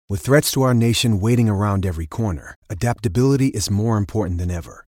With threats to our nation waiting around every corner, adaptability is more important than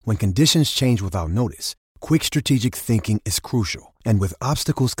ever. When conditions change without notice, quick strategic thinking is crucial. And with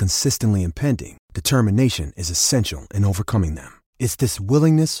obstacles consistently impending, determination is essential in overcoming them. It's this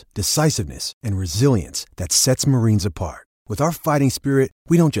willingness, decisiveness, and resilience that sets Marines apart. With our fighting spirit,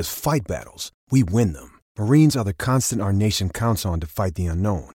 we don't just fight battles, we win them. Marines are the constant our nation counts on to fight the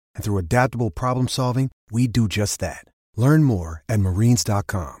unknown. And through adaptable problem solving, we do just that. Learn more at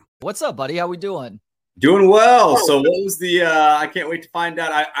marines.com. What's up, buddy? How we doing? Doing well. So what was the I can't wait to find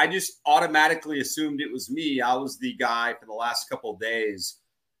out. I just automatically assumed it was me. I was the guy for the last couple of days.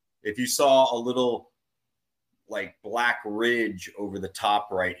 If you saw a little like black ridge over the top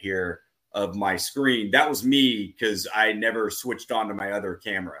right here of my screen, that was me because I never switched on to my other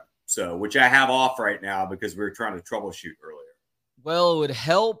camera. So, which I have off right now because we were trying to troubleshoot earlier. Well, it would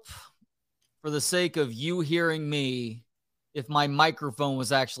help for the sake of you hearing me if my microphone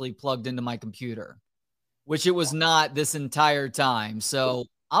was actually plugged into my computer, which it was not this entire time. So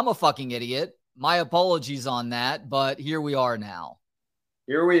I'm a fucking idiot. My apologies on that, but here we are now.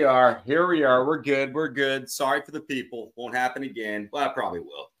 Here we are. We're good. Sorry for the people. Won't happen again. Well, I probably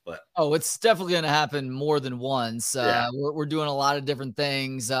will. But it's definitely going to happen more than once. We're doing a lot of different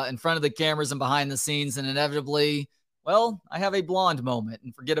things in front of the cameras and behind the scenes, and inevitably, well, I have a blonde moment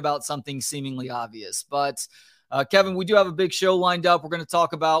and forget about something seemingly obvious. But Kevin, we do have a big show lined up. We're going to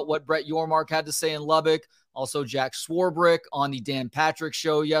talk about what Brett Yormark had to say in Lubbock, also Jack Swarbrick on the Dan Patrick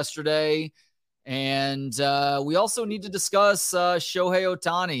show yesterday. And we also need to discuss Shohei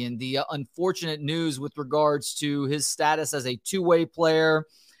Ohtani and the unfortunate news with regards to his status as a two-way player.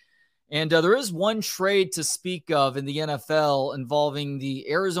 And there is one trade to speak of in the NFL involving the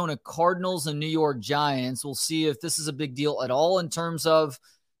Arizona Cardinals and New York Giants. We'll see if this is a big deal at all in terms of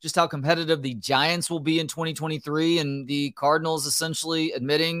just how competitive the Giants will be in 2023, and the Cardinals essentially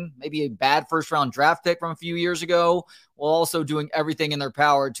admitting maybe a bad first-round draft pick from a few years ago, while also doing everything in their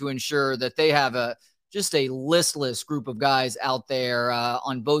power to ensure that they have just a listless group of guys out there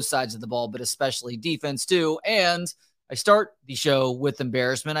on both sides of the ball, but especially defense too. And I start the show with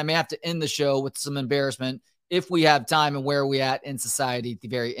embarrassment. I may have to end the show with some embarrassment if we have time and where are we at in society at the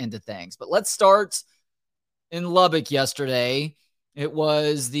very end of things. But let's start in Lubbock yesterday. It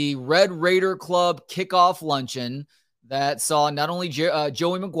was the Red Raider Club kickoff luncheon that saw not only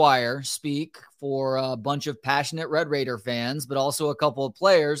Joey McGuire speak for a bunch of passionate Red Raider fans, but also a couple of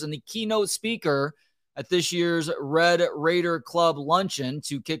players. And the keynote speaker at this year's Red Raider Club luncheon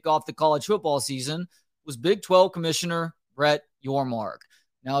to kick off the college football season was Big 12 Commissioner Brett Yormark.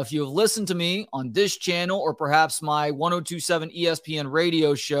 Now, if you have listened to me on this channel or perhaps my 1027 ESPN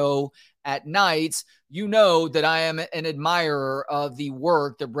radio show at nights, you know that I am an admirer of the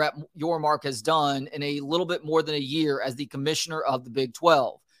work that Brett Yormark has done in a little bit more than a year as the commissioner of the Big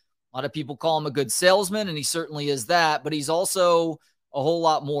 12. A lot of people call him a good salesman, and he certainly is that, but he's also a whole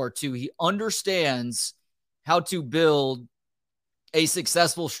lot more too. He understands how to build a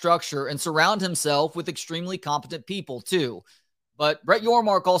successful structure and surround himself with extremely competent people too. But Brett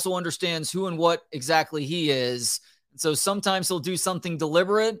Yormark also understands who and what exactly he is. And so sometimes he'll do something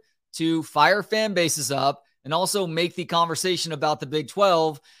deliberate to fire fan bases up and also make the conversation about the Big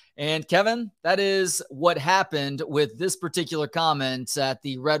 12. And Kevin, that is what happened with this particular comment at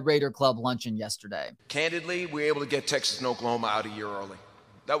the Red Raider Club luncheon yesterday. Candidly, we were able to get Texas and Oklahoma out a year early.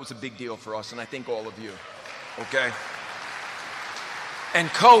 That was a big deal for us, and I think all of you, okay? And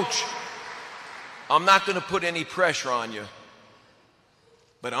Coach, I'm not going to put any pressure on you,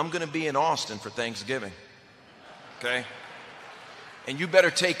 but I'm going to be in Austin for Thanksgiving, okay? And you better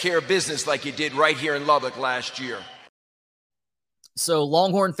take care of business like you did right here in Lubbock last year. So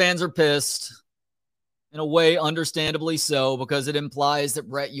Longhorn fans are pissed, in a way, understandably so, because it implies that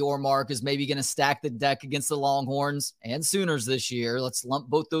Brett Yormark is maybe going to stack the deck against the Longhorns and Sooners this year. Let's lump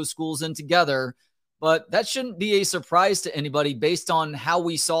both those schools in together. But that shouldn't be a surprise to anybody based on how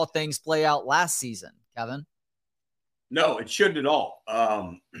we saw things play out last season, Kevin. No, it shouldn't at all.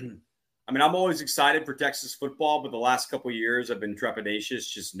 I mean, I'm always excited for Texas football, but the last couple of years I've been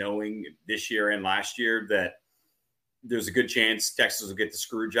trepidatious just knowing this year and last year that there's a good chance Texas will get the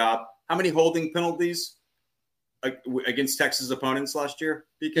screw job. How many holding penalties against Texas opponents last year,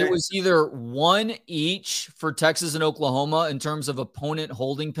 PK? It was either one each for Texas and Oklahoma in terms of opponent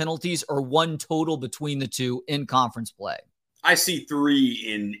holding penalties or one total between the two in conference play. I see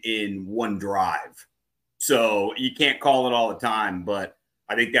 3 in one drive. So you can't call it all the time, but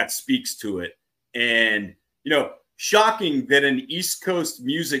I think that speaks to it. And, shocking that an East Coast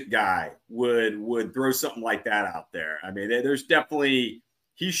music guy would throw something like that out there. I mean, there's definitely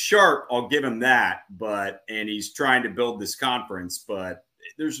 – he's sharp, I'll give him that, and he's trying to build this conference, but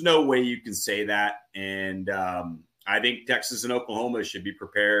there's no way you can say that. And I think Texas and Oklahoma should be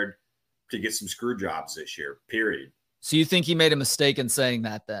prepared to get some screw jobs this year, period. So you think he made a mistake in saying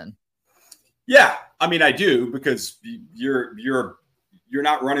that then? Yeah, I mean, I do, because you're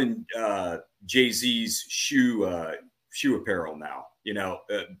not running Jay-Z's shoe apparel now.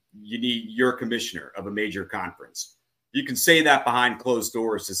 You're a commissioner of a major conference. You can say that behind closed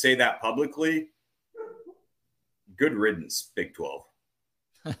doors. To say that publicly, good riddance, Big 12.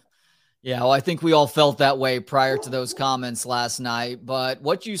 Yeah, well, I think we all felt that way prior to those comments last night. But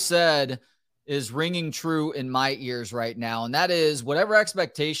what you said is ringing true in my ears right now. And that is, whatever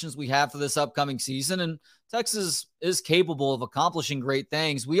expectations we have for this upcoming season, and Texas is capable of accomplishing great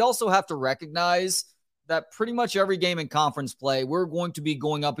things, we also have to recognize that pretty much every game in conference play, we're going to be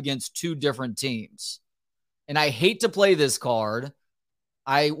going up against two different teams. And I hate to play this card.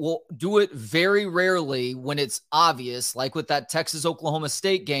 I will do it very rarely when it's obvious, like with that Texas-Oklahoma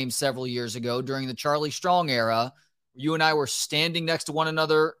State game several years ago during the Charlie Strong era. You and I were standing next to one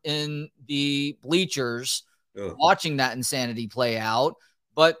another in the bleachers watching that insanity play out.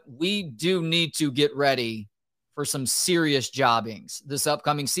 But we do need to get ready for some serious jobbings this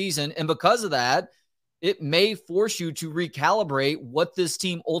upcoming season. And because of that, it may force you to recalibrate what this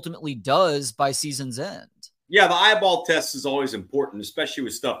team ultimately does by season's end. Yeah, the eyeball test is always important, especially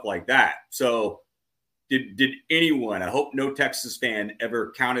with stuff like that. So did anyone, I hope no Texas fan,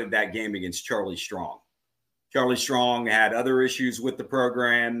 ever counted that game against Charlie Strong? Charlie Strong had other issues with the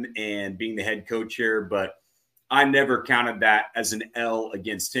program and being the head coach here, but I never counted that as an L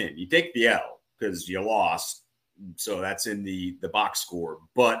against him. You take the L because you lost, so that's in the box score.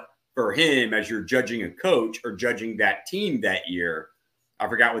 But for him, as you're judging a coach or judging that team that year, I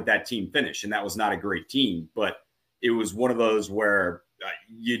forgot what that team finished, and that was not a great team, but it was one of those where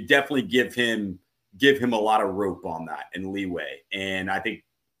you definitely give him a lot of rope on that and leeway. And I think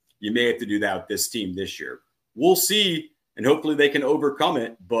you may have to do that with this team this year. We'll see, and hopefully they can overcome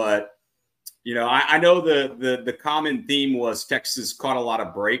it. But, I know the common theme was Texas caught a lot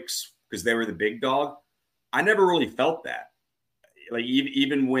of breaks because they were the big dog. I never really felt that. Like,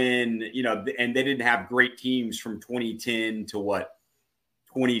 even when, and they didn't have great teams from 2010 to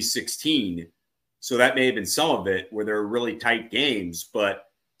 2016. So that may have been some of it where there were really tight games, but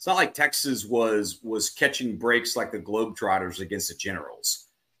it's not like Texas was catching breaks like the Globetrotters against the Generals.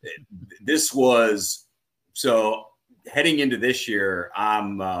 This was, so heading into this year,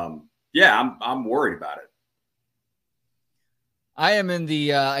 I'm worried about it. I am in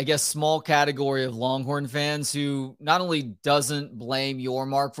the, small category of Longhorn fans who not only doesn't blame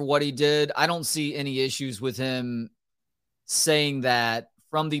Yormark for what he did, I don't see any issues with him saying that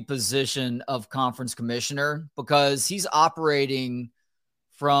from the position of conference commissioner, because he's operating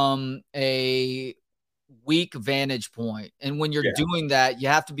from a weak vantage point. And when you're doing that, you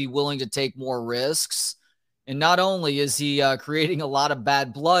have to be willing to take more risks. And not only is he creating a lot of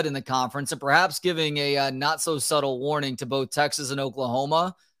bad blood in the conference and perhaps giving a not so subtle warning to both Texas and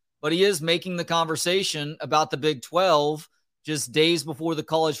Oklahoma, but he is making the conversation about the Big 12 just days before the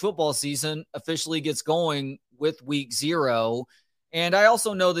college football season officially gets going with week 0. And I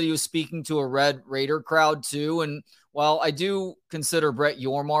also know that he was speaking to a Red Raider crowd too. And while I do consider Brett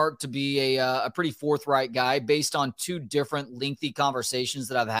Yormark to be a pretty forthright guy based on two different lengthy conversations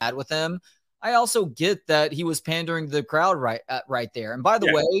that I've had with him, I also get that he was pandering to the crowd right there. And by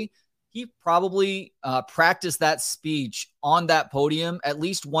the way, he probably practiced that speech on that podium at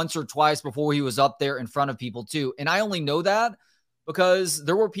least once or twice before he was up there in front of people too. And I only know that because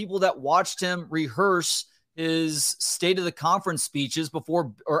there were people that watched him rehearse his state of the conference speeches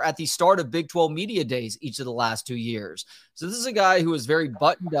before or at the start of Big 12 media days each of the last 2 years. So this is a guy who is very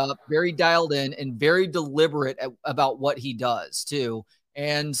buttoned up, very dialed in, and very deliberate about what he does too.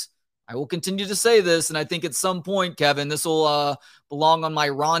 And I will continue to say this, and I think at some point, Kevin, this will belong on my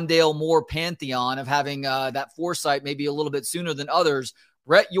Rondale Moore pantheon of having that foresight maybe a little bit sooner than others.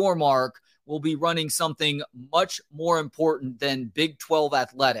 Brett Yormark will be running something much more important than Big 12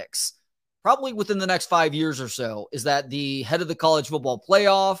 athletics, probably within the next 5 years or so. Is that the head of the college football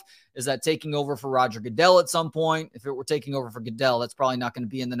playoff? Is that taking over for Roger Goodell at some point? If it were taking over for Goodell, that's probably not going to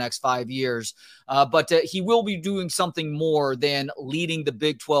be in the next 5 years. But he will be doing something more than leading the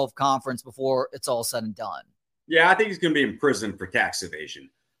Big 12 conference before it's all said and done. Yeah, I think he's going to be in prison for tax evasion.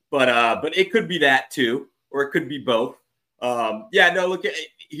 But it could be that too, or it could be both. Look,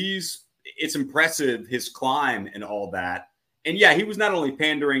 it's impressive, his climb and all that. And yeah, he was not only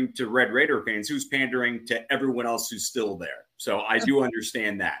pandering to Red Raider fans, he was pandering to everyone else who's still there. So I do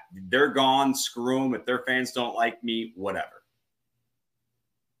understand that. They're gone, screw them. If their fans don't like me, whatever.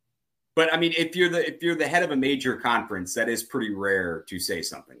 But I mean, if you're the head of a major conference, that is pretty rare to say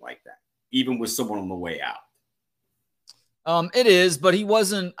something like that, even with someone on the way out. It is, but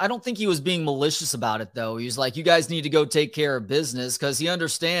I don't think he was being malicious about it, though. He's like, you guys need to go take care of business, because he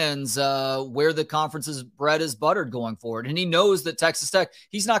understands where the conference's bread is buttered going forward. And he knows that Texas Tech,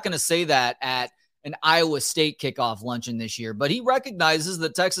 he's not going to say that at an Iowa State kickoff luncheon this year, but he recognizes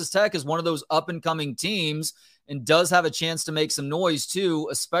that Texas Tech is one of those up and coming teams and does have a chance to make some noise too,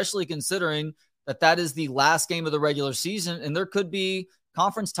 especially considering that is the last game of the regular season and there could be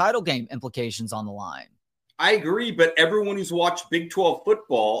conference title game implications on the line. I agree, but everyone who's watched Big 12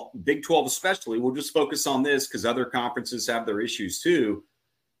 football, Big 12 especially, we'll just focus on this because other conferences have their issues too.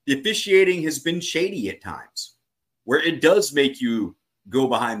 The officiating has been shady at times, where it does make you go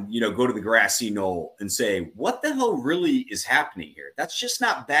go to the grassy knoll and say, what the hell really is happening here? That's just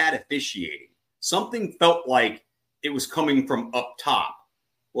not bad officiating. Something felt like it was coming from up top.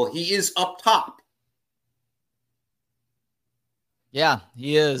 Well, he is up top. Yeah,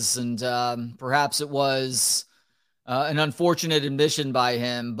 he is. And perhaps it was an unfortunate admission by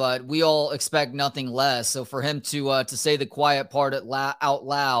him, but we all expect nothing less. So for him to say the quiet part out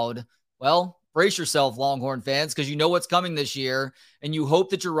loud, well, brace yourself, Longhorn fans, because you know what's coming this year, and you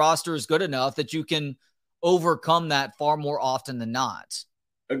hope that your roster is good enough that you can overcome that far more often than not.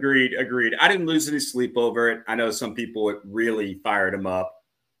 Agreed. I didn't lose any sleep over it. I know some people, it really fired him up.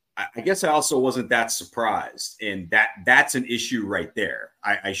 I guess I also wasn't that surprised, and that's an issue right there.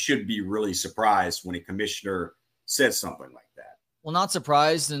 I should be really surprised when a commissioner says something like that. Well, not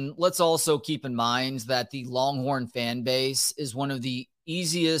surprised, and let's also keep in mind that the Longhorn fan base is one of the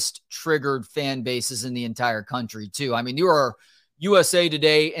easiest triggered fan bases in the entire country, too. I mean, you are USA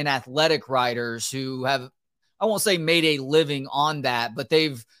Today and athletic writers who have, I won't say made a living on that, but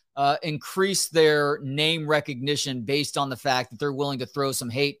they've increased their name recognition based on the fact that they're willing to throw some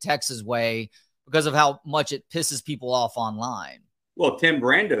hate Texas way because of how much it pisses people off online. Well, Tim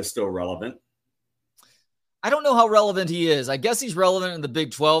Brando is still relevant. I don't know how relevant he is. I guess he's relevant in the Big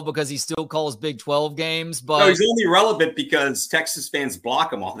 12 because he still calls Big 12 games. But no, he's only relevant because Texas fans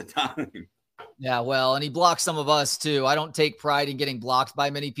block him all the time. Yeah, well, and he blocks some of us too. I don't take pride in getting blocked by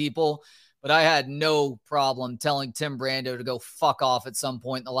many people, but I had no problem telling Tim Brando to go fuck off at some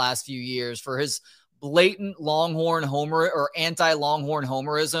point in the last few years for his blatant Longhorn homer or anti-Longhorn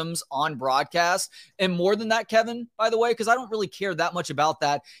homerisms on broadcast. And more than that, Kevin, by the way, because I don't really care that much about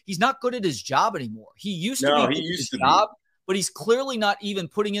that. He's not good at his job anymore. He used to be good at his job, but he's clearly not even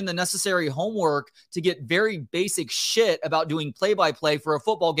putting in the necessary homework to get very basic shit about doing play-by-play for a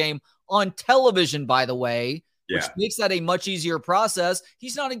football game on television, by the way, which makes that a much easier process.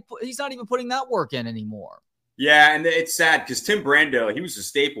 He's not even putting that work in anymore. Yeah, and it's sad because Tim Brando, he was a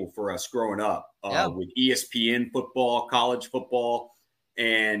staple for us growing up with ESPN football, college football,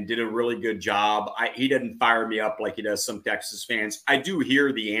 and did a really good job. He doesn't fire me up like he does some Texas fans. I do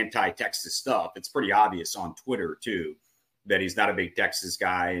hear the anti-Texas stuff. It's pretty obvious on Twitter, too, that he's not a big Texas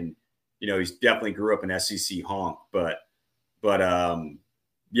guy. And, he's definitely grew up an SEC honk. But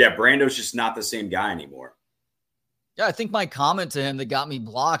Brando's just not the same guy anymore. Yeah, I think my comment to him that got me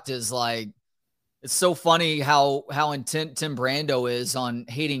blocked is like, it's so funny how intent Tim Brando is on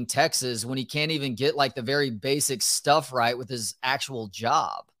hating Texas when he can't even get like the very basic stuff right with his actual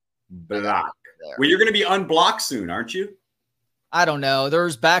job. Block. Well, you're going to be unblocked soon, aren't you? I don't know.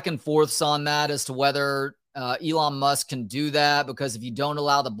 There's back and forths on that as to whether Elon Musk can do that, because if you don't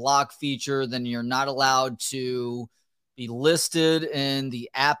allow the block feature, then you're not allowed to be listed in the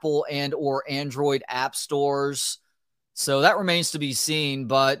Apple and or Android app stores. So that remains to be seen.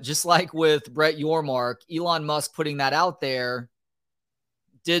 But just like with Brett Yormark, Elon Musk putting that out there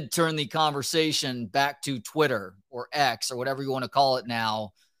did turn the conversation back to Twitter or X or whatever you want to call it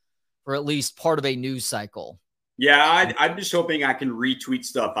now for at least part of a news cycle. Yeah, I'm just hoping I can retweet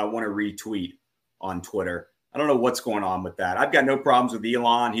stuff I want to retweet on Twitter. I don't know what's going on with that. I've got no problems with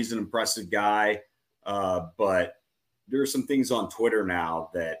Elon. He's an impressive guy. But there are some things on Twitter now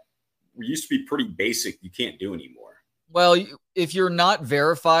that used to be pretty basic you can't do anymore. Well, if you're not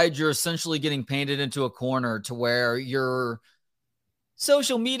verified, you're essentially getting painted into a corner to where your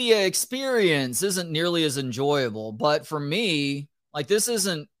social media experience isn't nearly as enjoyable. But for me, like, this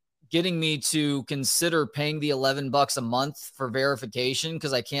isn't getting me to consider paying the $11 a month for verification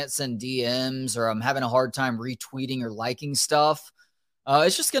because I can't send DMs or I'm having a hard time retweeting or liking stuff.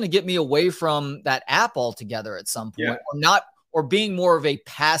 It's just going to get me away from that app altogether at some point, or being more of a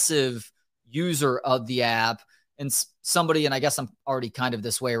passive user of the app. And somebody, and I guess I'm already kind of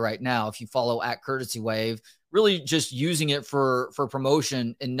this way right now, if you follow at Courtesy Wave, really just using it for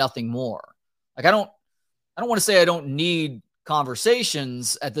promotion and nothing more. Like, I don't want to say I don't need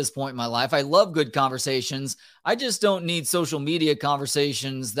conversations at this point in my life. I love good conversations. I just don't need social media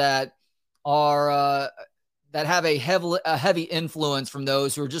conversations that are that have a heavy influence from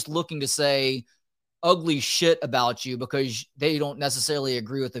those who are just looking to say ugly shit about you because they don't necessarily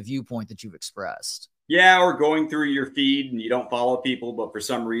agree with the viewpoint that you've expressed. Yeah, or going through your feed and you don't follow people, but for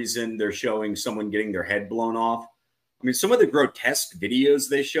some reason they're showing someone getting their head blown off. I mean, some of the grotesque videos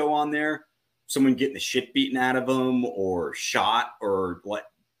they show on there, someone getting the shit beaten out of them or shot or what.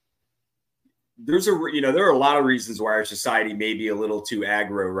 There are a lot of reasons why our society may be a little too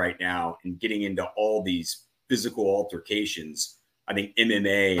aggro right now and getting into all these physical altercations. I think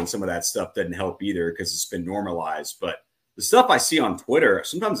MMA and some of that stuff doesn't help either because it's been normalized. But the stuff I see on Twitter,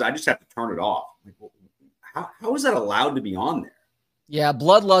 sometimes I just have to turn it off. Like, how is that allowed to be on there? Yeah,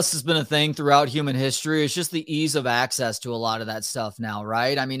 bloodlust has been a thing throughout human history. It's just the ease of access to a lot of that stuff now,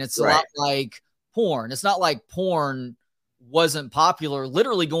 right? I mean, it's a lot like porn. It's not like porn wasn't popular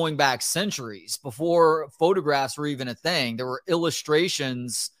literally going back centuries before photographs were even a thing. There were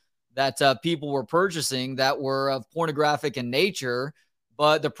illustrations that people were purchasing that were of pornographic in nature.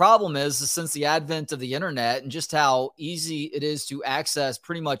 But the problem is since the advent of the internet and just how easy it is to access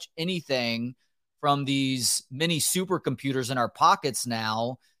pretty much anything from these mini supercomputers in our pockets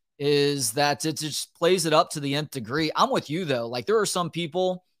now, is that it just plays it up to the nth degree. I'm with you though. Like there are some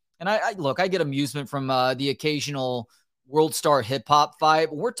people, and I get amusement from the occasional world star hip hop fight,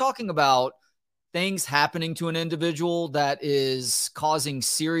 but we're talking about things happening to an individual that is causing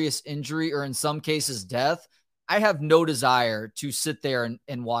serious injury or in some cases death. I have no desire to sit there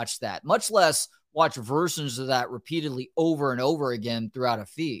and watch that, much less watch versions of that repeatedly over and over again throughout a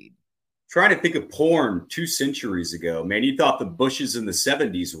feed. Trying to think of porn 2 centuries ago. Man, you thought the Bushes in the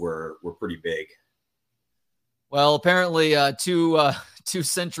 70s were pretty big. Well, apparently 2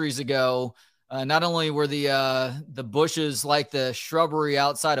 centuries ago, not only were the bushes like the shrubbery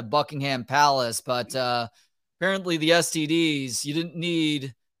outside of Buckingham Palace, but apparently the STDs, you didn't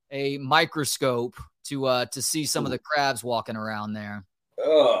need a microscope to see some of the crabs walking around there.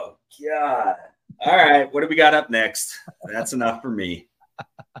 Oh, God. All right. What do we got up next? That's enough for me.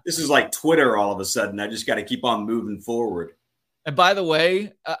 This is like Twitter all of a sudden. I just got to keep on moving forward. And by the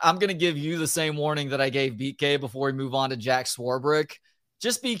way, I'm going to give you the same warning that I gave BK before we move on to Jack Swarbrick.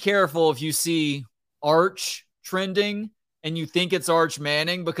 Just be careful if you see Arch trending and you think it's Arch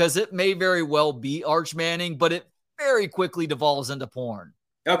Manning, because it may very well be Arch Manning, but it very quickly devolves into porn.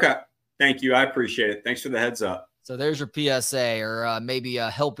 Okay. Thank you. I appreciate it. Thanks for the heads up. So there's your PSA, or maybe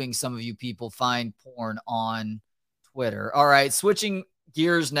helping some of you people find porn on Twitter. All right, switching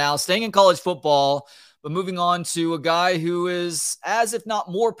gears now, staying in college football, but moving on to a guy who is as if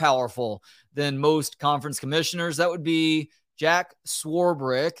not more powerful than most conference commissioners. That would be Jack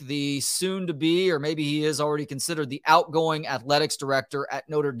Swarbrick, the soon-to-be, or maybe he is already considered the outgoing athletics director at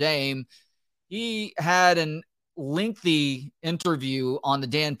Notre Dame. He had an lengthy interview on the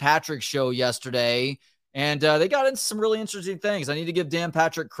Dan Patrick show yesterday, and they got into some really interesting things. I need to give Dan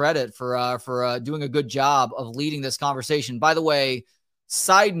Patrick credit for doing a good job of leading this conversation. By the way,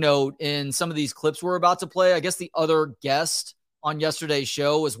 side note, in some of these clips we're about to play, I guess the other guest on yesterday's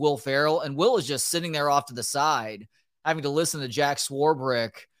show was Will Ferrell, and Will is just sitting there off to the side, having to listen to Jack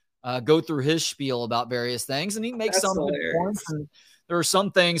Swarbrick go through his spiel about various things, and he makes some good points. And there are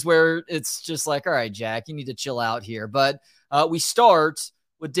some things where it's just like, all right, Jack, you need to chill out here. But we start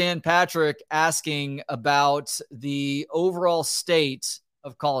with Dan Patrick asking about the overall state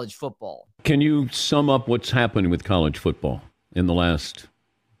of college football. Can you sum up what's happened with college football in the last,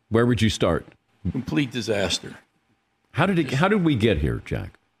 where would you start? Complete disaster. How did we get here,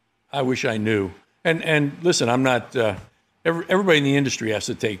 Jack? I wish I knew. And listen, I'm not, everybody in the industry has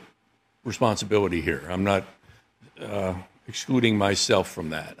to take responsibility here. I'm not excluding myself from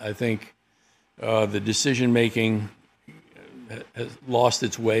that. I think the decision-making has lost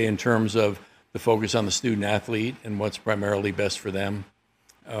its way in terms of the focus on the student athlete and what's primarily best for them.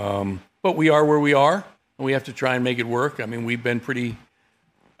 But we are where we are, and we have to try and make it work. I mean, we've been pretty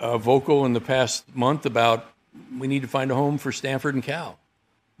vocal in the past month about we need to find a home for Stanford and Cal.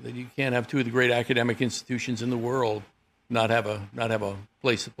 That you can't have two of the great academic institutions in the world not have a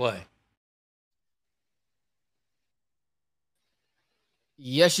place to play.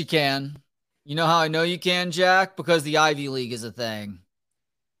 Yes, you can. You know how I know you can, Jack? Because the Ivy League is a thing.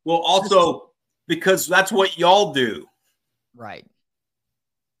 Well, also because that's what y'all do. Right.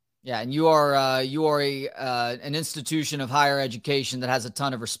 Yeah, and you are an institution of higher education that has a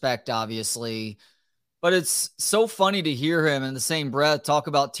ton of respect, obviously. But it's so funny to hear him in the same breath talk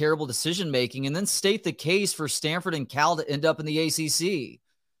about terrible decision-making and then state the case for Stanford and Cal to end up in the ACC.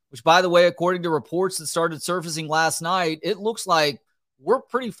 which, by the way, according to reports that started surfacing last night, it looks like we're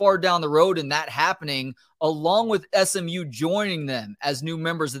pretty far down the road in that happening, along with SMU joining them as new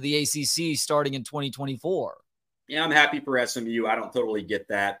members of the ACC starting in 2024. Yeah, I'm happy for SMU. I don't totally get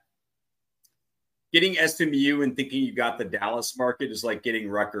that. Getting SMU and thinking you got the Dallas market is like getting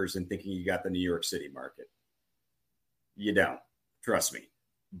Rutgers and thinking you got the New York City market. You don't. Trust me.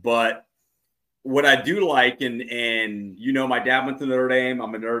 But what I do like, and you know, my dad went to Notre Dame.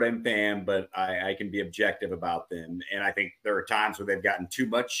 I'm a Notre Dame fan, but I can be objective about them. And I think there are times where they've gotten too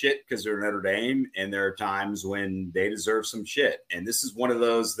much shit because they're Notre Dame, and there are times when they deserve some shit. And this is one of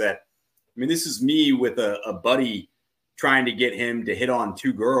those that, I mean, this is me with a buddy trying to get him to hit on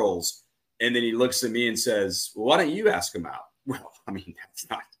two girls. And then he looks at me and says, well, why don't you ask him out? Well, I mean, it's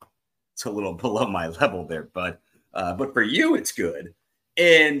a little below my level there, but for you, it's good.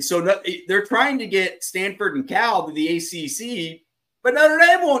 And so they're trying to get Stanford and Cal to the ACC, but Notre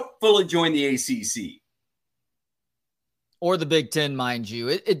Dame won't fully join the ACC. Or the Big Ten, mind you.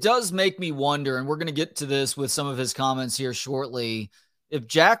 It does make me wonder, and we're going to get to this with some of his comments here shortly, if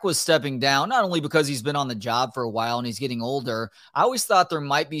Jack was stepping down, not only because he's been on the job for a while and he's getting older, I always thought there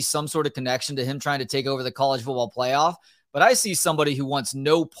might be some sort of connection to him trying to take over the college football playoff. But I see somebody who wants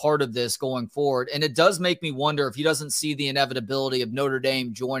no part of this going forward. And it does make me wonder if he doesn't see the inevitability of Notre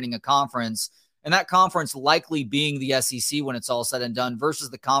Dame joining a conference, and that conference likely being the SEC when it's all said and done versus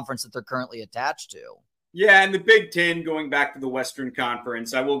the conference that they're currently attached to. Yeah, and the Big Ten, going back to the Western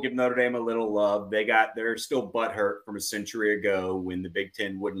Conference, I will give Notre Dame a little love. They're still butthurt from a century ago when the Big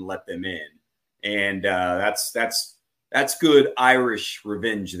Ten wouldn't let them in. And that's good Irish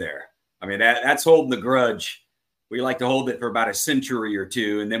revenge there. I mean, that's holding the grudge. We like to hold it for about a century or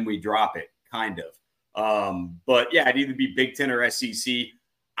two, and then we drop it, kind of. But, yeah, it'd either be Big Ten or SEC.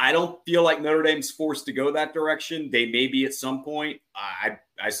 I don't feel like Notre Dame's forced to go that direction. They may be at some point.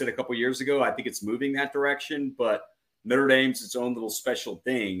 I said a couple years ago, I think it's moving that direction, but Notre Dame's its own little special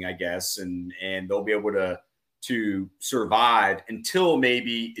thing, I guess, and they'll be able to survive until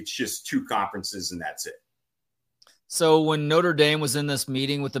maybe it's just two conferences and that's it. So when Notre Dame was in this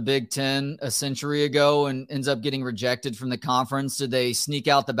meeting with the Big Ten a century ago and ends up getting rejected from the conference, did they sneak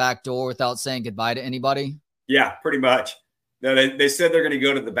out the back door without saying goodbye to anybody? Yeah, pretty much. No, they said they're going to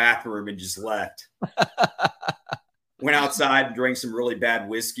go to the bathroom and just left. Went outside and drank some really bad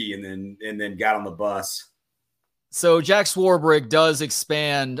whiskey and then got on the bus. So Jack Swarbrick does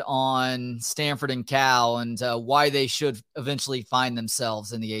expand on Stanford and Cal and why they should eventually find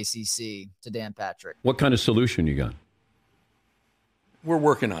themselves in the ACC to Dan Patrick. What kind of solution you got? We're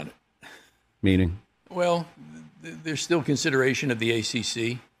working on it. Meaning? Well, there's still consideration of the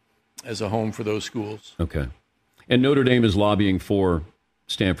ACC as a home for those schools. Okay. And Notre Dame is lobbying for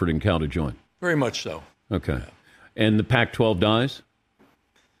Stanford and Cal to join? Very much so. Okay. Yeah. And the Pac-12 dies?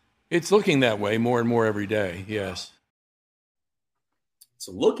 It's looking that way more and more every day, yes. It's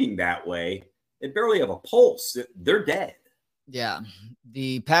looking that way. They barely have a pulse. They're dead. Yeah,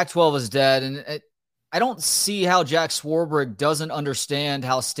 the Pac-12 is dead, and I don't see how Jack Swarbrick doesn't understand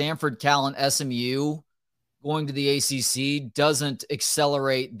how Stanford, Cal, and SMU going to the ACC doesn't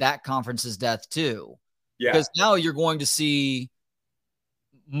accelerate that conference's death too. Yeah. Because now you're going to see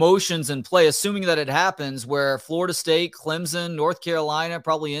motions in play, assuming that it happens, where Florida State, Clemson, North Carolina,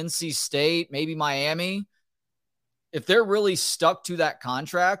 probably NC State, maybe Miami, if they're really stuck to that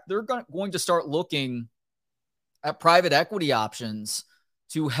contract, they're going to start looking at private equity options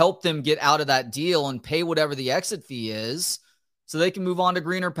to help them get out of that deal and pay whatever the exit fee is so they can move on to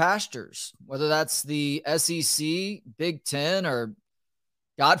greener pastures, whether that's the SEC, Big Ten, or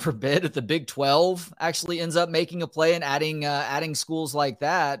God forbid if the Big 12 actually ends up making a play and adding schools like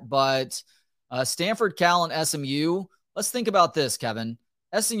that. But Stanford, Cal, and SMU, let's think about this, Kevin.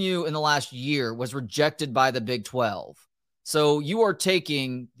 SMU in the last year was rejected by the Big 12. So you are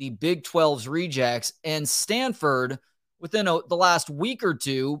taking the Big 12's rejects, and Stanford within the last week or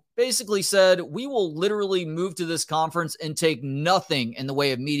two basically said, we will literally move to this conference and take nothing in the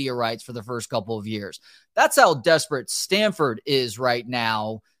way of media rights for the first couple of years. That's how desperate Stanford is right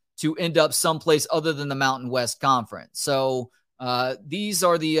now to end up someplace other than the Mountain West Conference. So these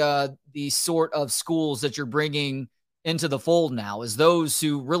are the sort of schools that you're bringing into the fold now, is those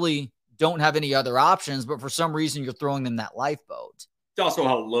who really don't have any other options, but for some reason you're throwing them that lifeboat. It's also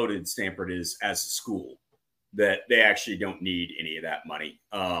how loaded Stanford is as a school, that they actually don't need any of that money.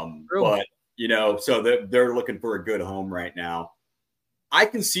 But, so they're looking for a good home right now. I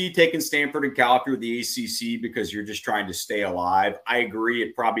can see taking Stanford and Cal through the ACC because you're just trying to stay alive. I agree.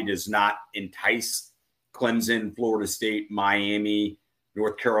 It probably does not entice Clemson, Florida State, Miami,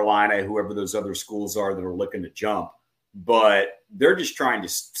 North Carolina, whoever those other schools are that are looking to jump. but they're just trying to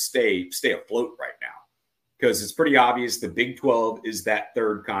stay afloat right now because it's pretty obvious the Big 12 is that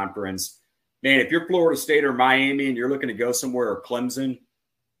third conference. Man, if you're Florida State or Miami and you're looking to go somewhere, or Clemson,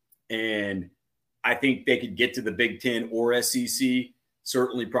 and I think they could get to the Big 10 or SEC,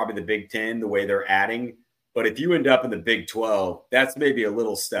 certainly probably the Big 10, the way they're adding. But if you end up in the Big 12, that's maybe a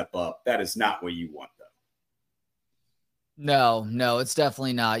little step up. That is not what you want, though. No, it's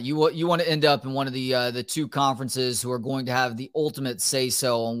definitely not. You want to end up in one of the two conferences who are going to have the ultimate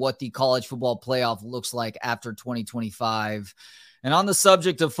say-so on what the college football playoff looks like after 2025. And on the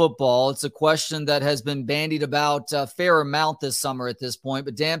subject of football, it's a question that has been bandied about a fair amount this summer at this point.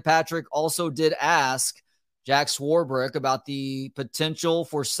 But Dan Patrick also did ask Jack Swarbrick about the potential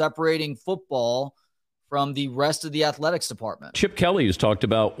for separating football from the rest of the athletics department. Chip Kelly has talked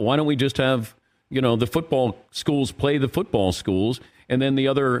about, why don't we just have, the football schools play the football schools, and then the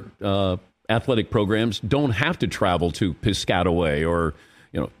other athletic programs don't have to travel to Piscataway or,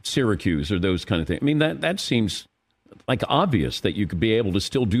 Syracuse or those kind of things. I mean, that seems like obvious that you could be able to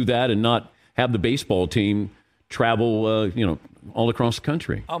still do that and not have the baseball team travel, all across the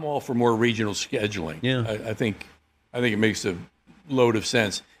country. I'm all for more regional scheduling. Yeah. I think it makes a load of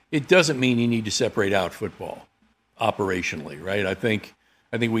sense. It doesn't mean you need to separate out football operationally, right? I think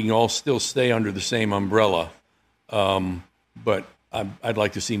we can all still stay under the same umbrella, but I'd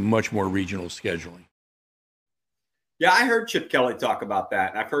like to see much more regional scheduling. Yeah, I heard Chip Kelly talk about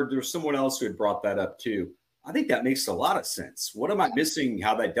that. I've heard there's someone else who had brought that up too. I think that makes a lot of sense. What am I missing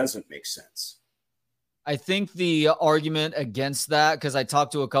how that doesn't make sense? I think the argument against that, because I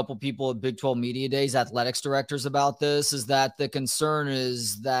talked to a couple people at Big 12 Media Days, athletics directors, about this, is that the concern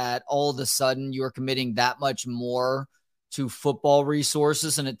is that all of a sudden you're committing that much more to football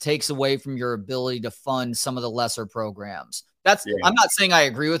resources and it takes away from your ability to fund some of the lesser programs. I'm not saying I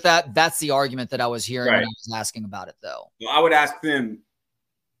agree with that. That's the argument that I was hearing when I was asking about it, though. Well, I would ask them,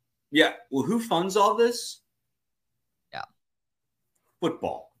 who funds all this? Yeah.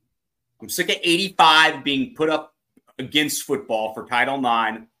 Football. I'm sick of 85 being put up against football for Title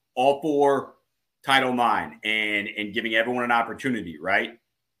IX, all for Title IX, and giving everyone an opportunity, right?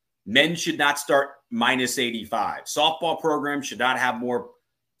 Men should not start minus 85. Softball programs should not have more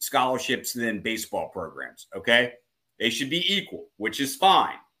scholarships than baseball programs, okay? They should be equal, which is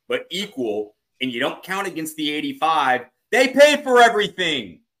fine, but equal, and you don't count against the 85. They pay for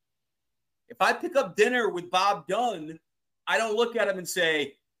everything. If I pick up dinner with Bob Dunn, I don't look at him and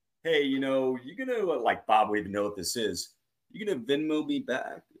say, hey, you're going to, like, Bob will even know what this is. You're going to Venmo me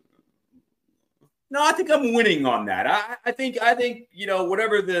back? No, I think I'm winning on that. I think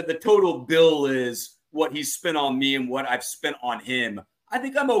whatever the total bill is, what he's spent on me and what I've spent on him, I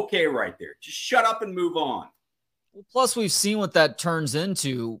think I'm okay right there. Just shut up and move on. Well, plus, we've seen what that turns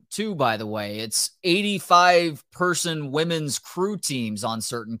into, too, by the way. It's 85-person women's crew teams on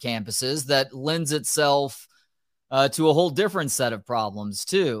certain campuses that lends itself to a whole different set of problems,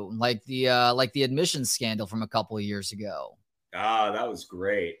 too, like the admissions scandal from a couple of years ago. Ah, that was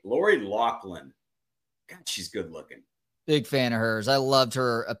great. Lori Loughlin. God, she's good looking. Big fan of hers. I loved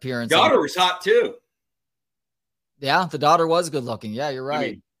her appearance. Daughter was hot, too. Yeah, the daughter was good looking. Yeah, you're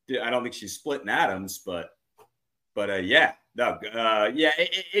right. I don't think she's splitting atoms, but it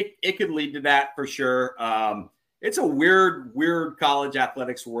could lead to that for sure. It's a weird college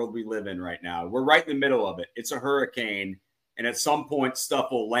athletics world we live in right now. We're right in the middle of it. It's a hurricane, and at some point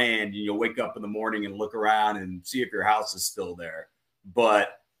stuff will land, and you'll wake up in the morning and look around and see if your house is still there.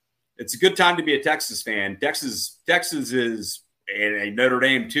 But it's a good time to be a Texas fan. Texas is, and Notre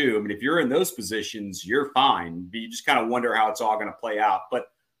Dame too. I mean, if you're in those positions, you're fine. You just kind of wonder how it's all going to play out. But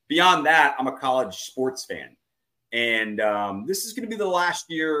beyond that, I'm a college sports fan. And this is going to be the last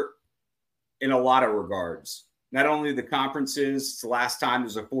year in a lot of regards. Not only the conferences, it's the last time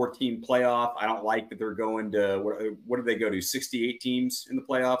there's a 4-team playoff. I don't like that they're going to, what do they go to, 68 teams in the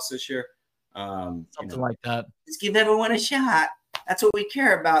playoffs this year? Something like that. Just give everyone a shot. That's what we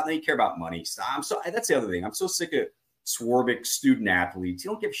care about. They care about money. That's the other thing. I'm so sick of Swarbrick student athletes.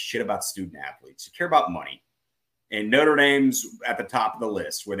 You don't give a shit about student athletes. You care about money. And Notre Dame's at the top of the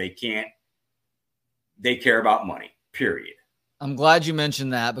list where they care about money, period. I'm glad you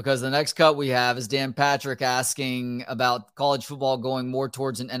mentioned that, because the next cut we have is Dan Patrick asking about college football going more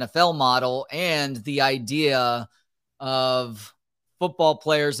towards an NFL model and the idea of football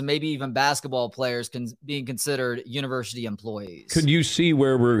players and maybe even basketball players being considered university employees. Could you see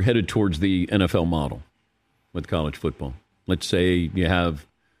where we're headed towards the NFL model with college football? Let's say you have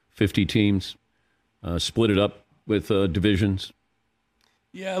 50 teams, split it up with divisions.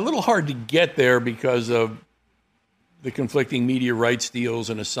 Yeah, a little hard to get there because of the conflicting media rights deals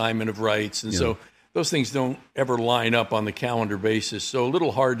and assignment of rights. And so those things don't ever line up on the calendar basis. So a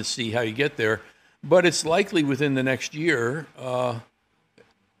little hard to see how you get there. But it's likely within the next year,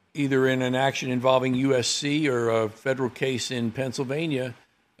 either in an action involving USC or a federal case in Pennsylvania,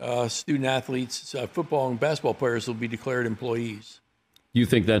 student athletes, football and basketball players will be declared employees. You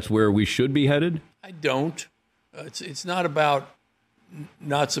think that's where we should be headed? I don't. It's not about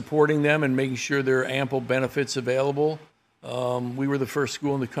not supporting them and making sure there are ample benefits available. We were the first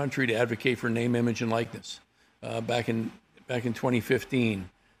school in the country to advocate for name, image, and likeness back in 2015.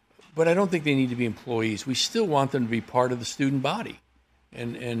 But I don't think they need to be employees. We still want them to be part of the student body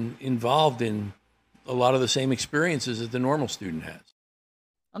and involved in a lot of the same experiences that the normal student has.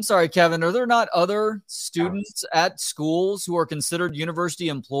 I'm sorry, Kevin, are there not other students at schools who are considered university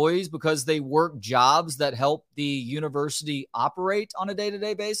employees because they work jobs that help the university operate on a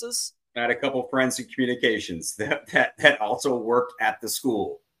day-to-day basis? I had a couple friends in communications that also worked at the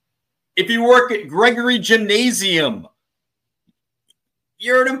school. If you work at Gregory Gymnasium,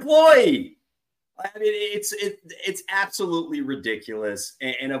 you're an employee. I mean, it's absolutely ridiculous.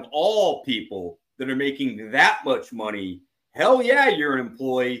 And of all people that are making that much money, hell yeah, you're an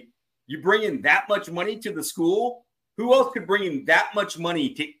employee. You bring in that much money to the school. Who else could bring in that much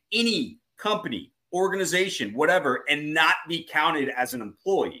money to any company, organization, whatever, and not be counted as an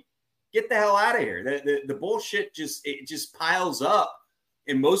employee? Get the hell out of here. The bullshit just piles up,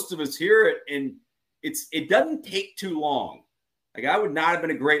 and most of us hear it, and it doesn't take too long. Like, I would not have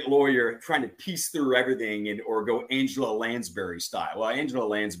been a great lawyer trying to piece through everything or go Angela Lansbury style. Well, Angela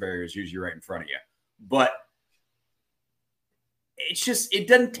Lansbury is usually right in front of you, but it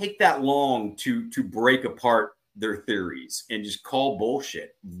doesn't take that long to break apart their theories and just call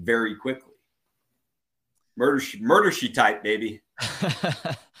bullshit very quickly. Murder she type, baby.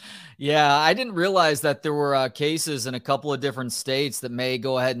 Yeah, I didn't realize that there were cases in a couple of different states that may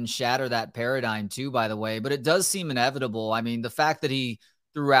go ahead and shatter that paradigm too, by the way, but it does seem inevitable. I mean, the fact that he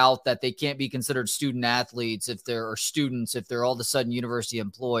threw out that they can't be considered student athletes if they're all of a sudden university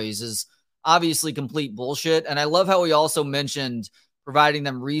employees is obviously complete bullshit. And I love how he also mentioned providing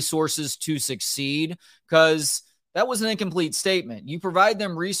them resources to succeed, because that was an incomplete statement. You provide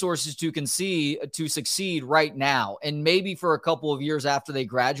them resources to succeed right now, and maybe for a couple of years after they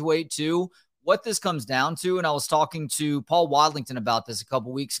graduate too. What this comes down to, and I was talking to Paul Wadlington about this a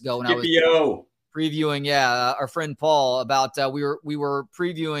couple weeks ago, and I was previewing, our friend Paul, about we were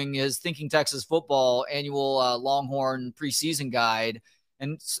previewing his Thinking Texas Football annual Longhorn preseason guide,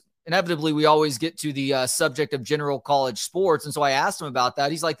 and inevitably we always get to the subject of general college sports, and so I asked him about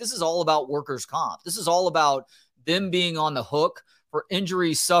that. He's like, "This is all about workers' comp. This is all about them being on the hook for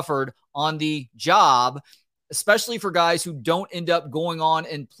injuries suffered on the job, especially for guys who don't end up going on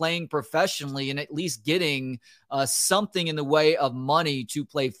and playing professionally and at least getting something in the way of money to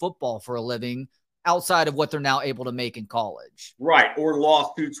play football for a living outside of what they're now able to make in college." Right. Or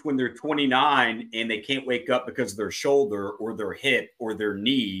lawsuits when they're 29 and they can't wake up because of their shoulder or their hip or their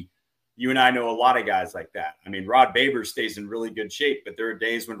knee. You and I know a lot of guys like that. I mean, Rod Babers stays in really good shape, but there are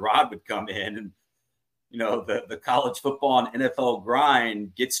days when Rod would come in and, you know, the college football and NFL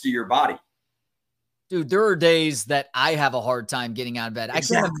grind gets to your body. Dude, there are days that I have a hard time getting out of bed.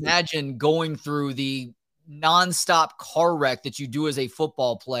 Exactly. I can't imagine going through the nonstop car wreck that you do as a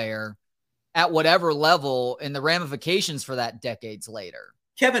football player at whatever level and the ramifications for that decades later.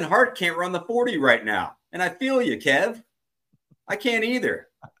 Kevin Hart can't run the 40 right now. And I feel you, Kev. I can't either.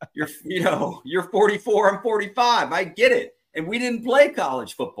 You're 44, I'm 45. I get it. And we didn't play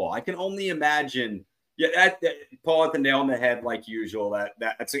college football. I can only imagine. Yeah, Paul hit the nail on the head like usual.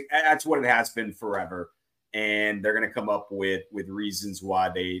 That's what it has been forever, and they're going to come up with reasons why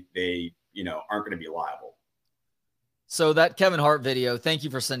they aren't going to be liable. So that Kevin Hart video, thank you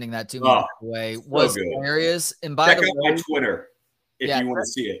for sending that to me. By the way, was hilarious. And by the way, check out my Twitter if you want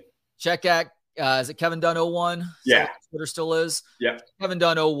to see it. Check out is it Kevin Dunn 01? Yeah, Twitter still is. Yeah, Kevin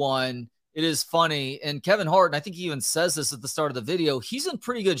Dunn 01. It is funny. And Kevin Hart, and I think he even says this at the start of the video, he's in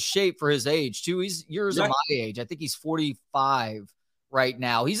pretty good shape for his age, too. He's years of my age. I think he's 45 right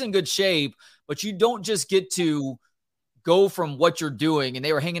now. He's in good shape, but you don't just get to go from what you're doing, and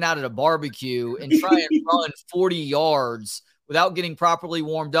they were hanging out at a barbecue, and try and run 40 yards without getting properly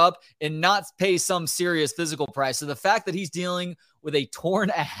warmed up and not pay some serious physical price. So the fact that he's dealing with a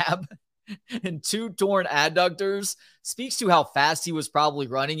torn ab and 2 torn adductors speaks to how fast he was probably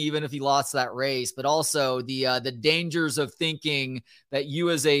running, even if he lost that race, but also the dangers of thinking that you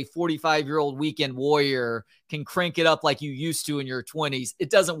as a 45-year-old weekend warrior can crank it up like you used to in your 20s. It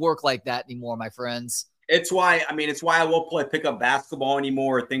doesn't work like that anymore, my friends. It's why I won't play pickup basketball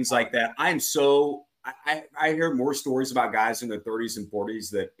anymore or things like that. I hear more stories about guys in their 30s and 40s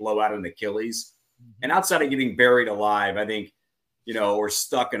that blow out an Achilles And outside of getting buried alive, I think, or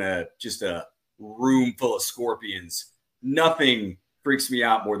stuck in just a room full of scorpions, nothing freaks me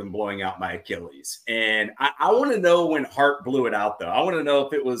out more than blowing out my Achilles. And I want to know when Hart blew it out, though. I want to know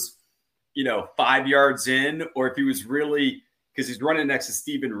if it was, 5 yards in, or if he was really, because he's running next to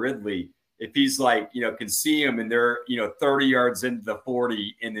Stephen Ridley, if he's like, can see him and they're, 30 yards into the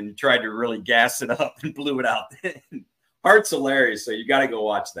 40 and then tried to really gas it up and blew it out. Hart's hilarious. So you got to go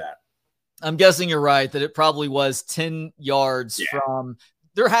watch that. I'm guessing you're right that it probably was 10 yards from.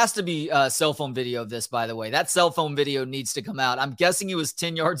 There has to be a cell phone video of this, by the way. That cell phone video needs to come out. I'm guessing he was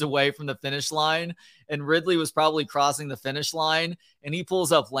 10 yards away from the finish line, and Ridley was probably crossing the finish line, and he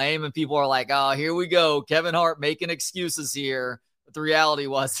pulls up lame, and people are like, oh, here we go. Kevin Hart making excuses here. But the reality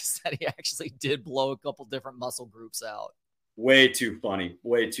was that he actually did blow a couple different muscle groups out. Way too funny.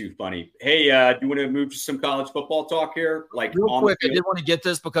 Way too funny. Hey, do you want to move to some college football talk here? Like, real quick, I did want to get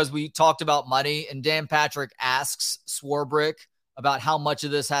this because we talked about money, and Dan Patrick asks Swarbrick about how much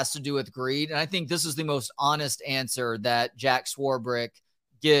of this has to do with greed. And I think this is the most honest answer that Jack Swarbrick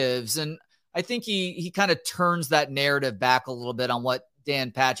gives. And I think he kind of turns that narrative back a little bit on what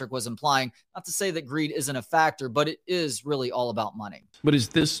Dan Patrick was implying. Not to say that greed isn't a factor, but it is really all about money. But is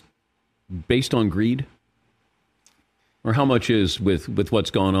this based on greed? Or how much is with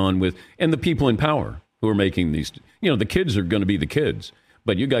what's gone on with, and the people in power who are making these, the kids are going to be the kids,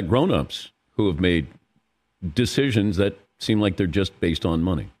 but you got grown-ups who have made decisions that seem like they're just based on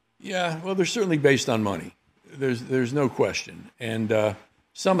money. Yeah, well, they're certainly based on money. There's no question. And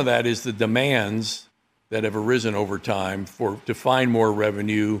some of that is the demands that have arisen over time to find more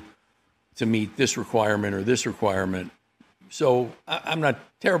revenue to meet this requirement or this requirement. So I'm not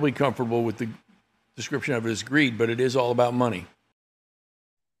terribly comfortable with the description of it as greed, but it is all about money.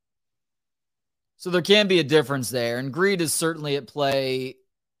 So there can be a difference there. And greed is certainly at play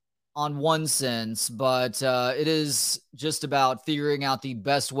on one sense, but it is just about figuring out the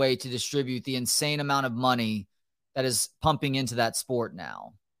best way to distribute the insane amount of money that is pumping into that sport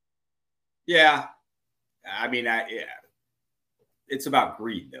now. Yeah. I mean, it's about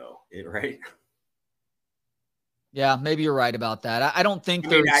greed, though, right? Yeah, maybe you're right about that. I don't think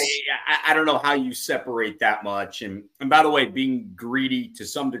I don't know how you separate that much. And by the way, being greedy to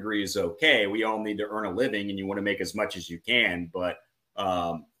some degree is okay. We all need to earn a living, and you want to make as much as you can. But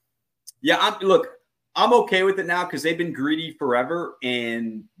I'm okay with it now because they've been greedy forever.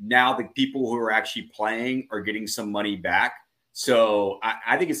 And now the people who are actually playing are getting some money back. So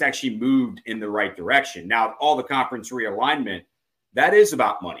I think it's actually moved in the right direction. Now, all the conference realignment, that is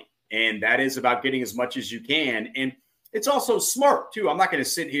about money. And that is about getting as much as you can. And it's also smart, too. I'm not going to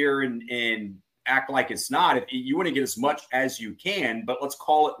sit here and act like it's not. If you want to get as much as you can, but let's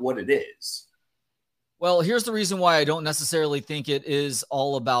call it what it is. Well, here's the reason why I don't necessarily think it is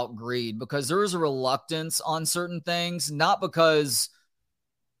all about greed, because there is a reluctance on certain things, not because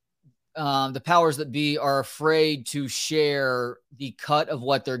the powers that be are afraid to share the cut of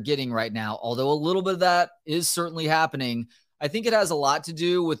what they're getting right now, although a little bit of that is certainly happening. I think it has a lot to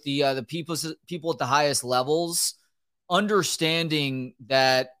do with the people at the highest levels understanding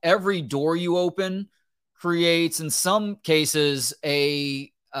that every door you open creates, in some cases,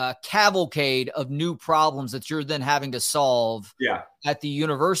 a cavalcade of new problems that you're then having to solve at the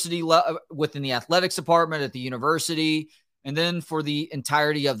university, within the athletics department, at the university, and then for the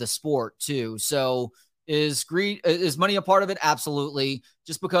entirety of the sport too. So is money a part of it? Absolutely.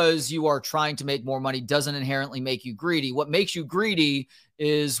 Just because you are trying to make more money doesn't inherently make you greedy. What makes you greedy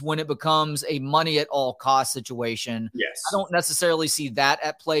is when it becomes a money at all cost situation. Yes. I don't necessarily see that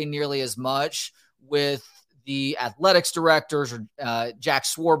at play nearly as much with the athletics directors or Jack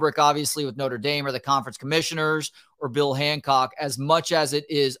Swarbrick, obviously with Notre Dame, or the conference commissioners, or Bill Hancock, as much as it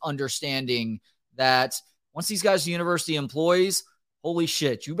is understanding that once these guys are university employees, holy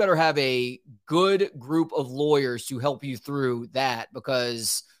shit, you better have a good group of lawyers to help you through that,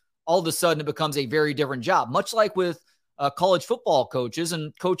 because all of a sudden it becomes a very different job, much like with college football coaches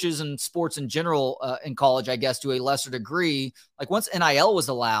and coaches in sports in general, in college, I guess, to a lesser degree. Like once NIL was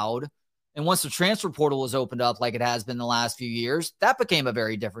allowed and once the transfer portal was opened up, like it has been the last few years, that became a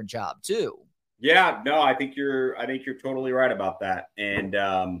very different job too. Yeah, no, I think you're totally right about that. And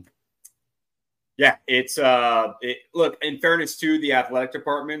it's look, in fairness to the athletic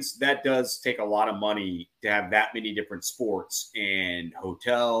departments, that does take a lot of money to have that many different sports and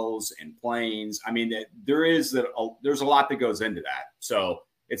hotels and planes. I mean, there's a lot that goes into that. So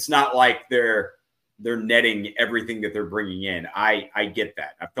it's not like they're netting everything that they're bringing in. I get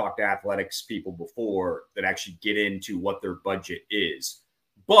that. I've talked to athletics people before that actually get into what their budget is.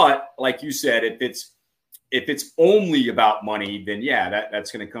 But like you said, if it's if it's only about money, then yeah,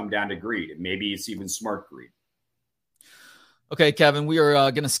 that's going to come down to greed. And maybe it's even smart greed. Okay, Kevin, we are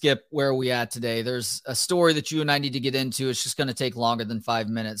going to skip where are we at today. There's a story that you and I need to get into. It's just going to take longer than 5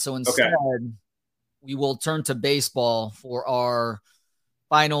 minutes. So instead, we will turn to baseball for our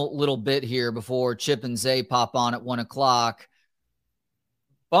final little bit here before Chip and Zay pop on at 1 o'clock.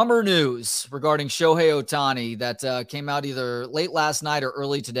 Bummer news regarding Shohei Ohtani that came out either late last night or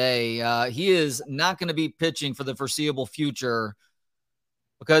early today. He is not going to be pitching for the foreseeable future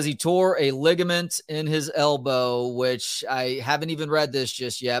because he tore a ligament in his elbow, which I haven't even read this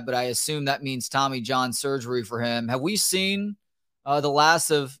just yet, but I assume that means Tommy John surgery for him. Have we seen the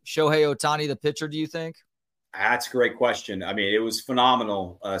last of Shohei Ohtani, the pitcher, do you think? That's a great question. I mean, it was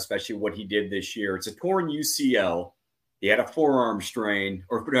phenomenal, especially what he did this year. It's a torn UCL. He had a forearm strain,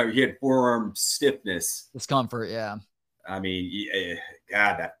 or he had forearm stiffness. Discomfort, yeah. I mean,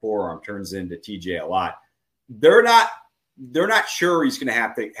 God, that forearm turns into TJ a lot. They're not sure he's going to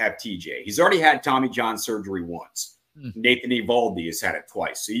have TJ. He's already had Tommy John surgery once. Nathan Eovaldi has had it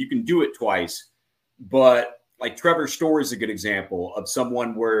twice. So you can do it twice. But like Trevor Story is a good example of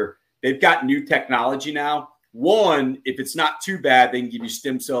someone where they've got new technology now. One, if it's not too bad, they can give you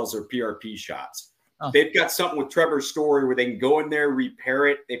stem cells or PRP shots. They've got something with Trevor Story where they can go in there, repair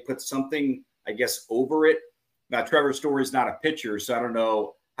it. They put something, I guess, over it. Now, Trevor Story is not a pitcher, so I don't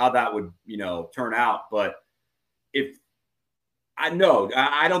know how that would, turn out. But I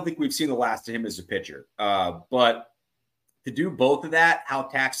don't think we've seen the last of him as a pitcher. But to do both of that, how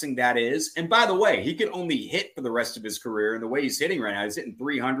taxing that is. And by the way, he can only hit for the rest of his career. And the way he's hitting right now, he's hitting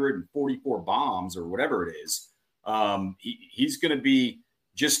 344 bombs or whatever it is. He's going to be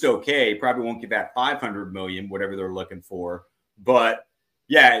just okay. Probably won't get that $500 million, whatever they're looking for. But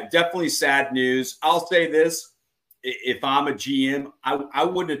yeah, definitely sad news. I'll say this. If I'm a GM, I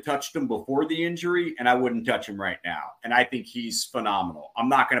wouldn't have touched him before the injury, and I wouldn't touch him right now. And I think he's phenomenal. I'm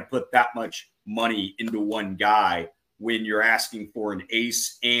not going to put that much money into one guy when you're asking for an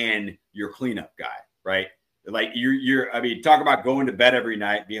ace and your cleanup guy, right? Like talk about going to bed every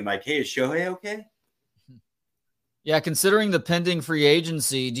night being like, hey, is Shohei okay? Yeah, considering the pending free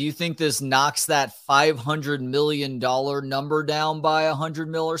agency, do you think this knocks that $500 million number down by $100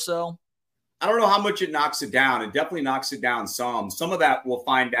 million or so? I don't know how much it knocks it down. It definitely knocks it down some. Some of that we'll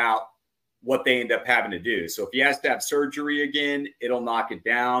find out what they end up having to do. So if he has to have surgery again, it'll knock it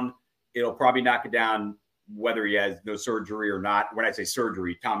down. It'll probably knock it down whether he has no surgery or not. When I say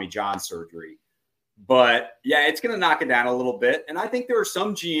surgery, Tommy John surgery. But, yeah, it's going to knock it down a little bit. And I think there are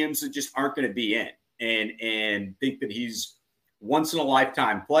some GMs that just aren't going to be in and think that he's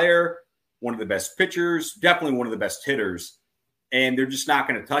once-in-a-lifetime player, one of the best pitchers, definitely one of the best hitters. And they're just not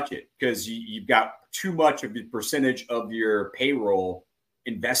going to touch it because you've got too much of the percentage of your payroll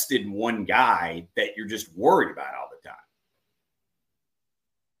invested in one guy that you're just worried about all the time.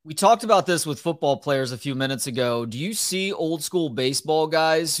 We talked about this with football players a few minutes ago. Do you see old school baseball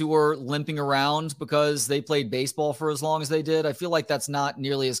guys who are limping around because they played baseball for as long as they did? I feel like that's not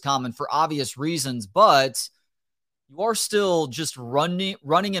nearly as common for obvious reasons, but you are still just running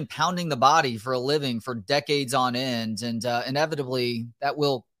and pounding the body for a living for decades on end. And inevitably that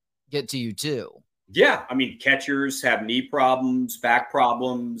will get to you too. Yeah. I mean, catchers have knee problems, back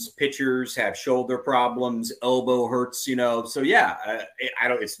problems, pitchers have shoulder problems, elbow hurts, So yeah,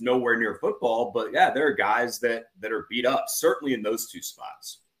 it's nowhere near football, but yeah, there are guys that are beat up, certainly in those two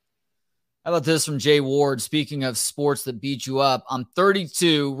spots. How about this from Jay Ward? Speaking of sports that beat you up, I'm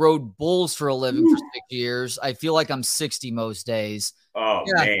 32, rode bulls for a living for 6 years. I feel like I'm 60 most days. Oh,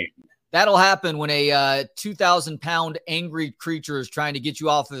 yeah. Man. That'll happen when a 2,000-pound angry creature is trying to get you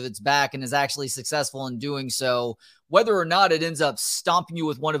off of its back and is actually successful in doing so, whether or not it ends up stomping you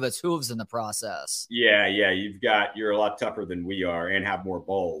with one of its hooves in the process. Yeah. You're a lot tougher than we are and have more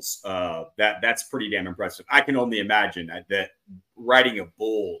balls. That's pretty damn impressive. I can only imagine that riding a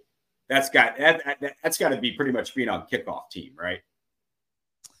bull, that's got to be pretty much being on kickoff team, right?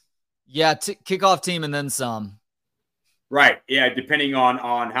 Yeah, kickoff team and then some. Right. Yeah, depending on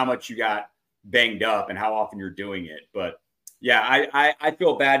how much you got banged up and how often you're doing it. But, yeah, I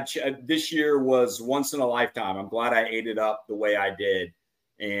feel bad. This year was once in a lifetime. I'm glad I ate it up the way I did.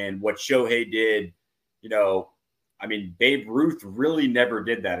 And what Shohei did, Babe Ruth really never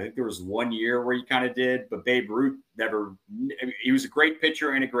did that. I think there was 1 year where he kind of did, but Babe Ruth never – he was a great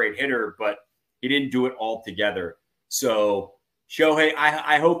pitcher and a great hitter, but he didn't do it all together. So, Shohei,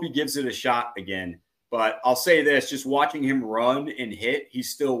 I hope he gives it a shot again. But I'll say this, just watching him run and hit,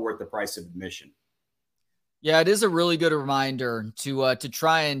 he's still worth the price of admission. Yeah, it is a really good reminder to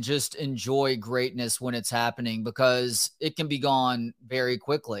try and just enjoy greatness when it's happening because it can be gone very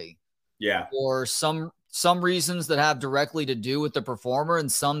quickly. Yeah. For some some reasons that have directly to do with the performer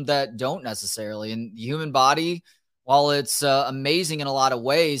and some that don't necessarily. And the human body, while it's amazing in a lot of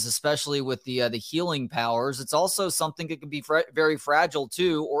ways, especially with the healing powers, it's also something that can be very fragile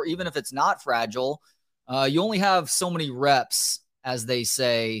too. Or even if it's not fragile, you only have so many reps, as they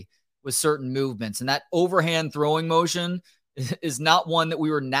say, with certain movements. And that overhand throwing motion is not one that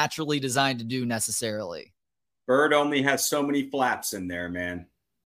we were naturally designed to do necessarily. Bird only has so many flaps in there, man.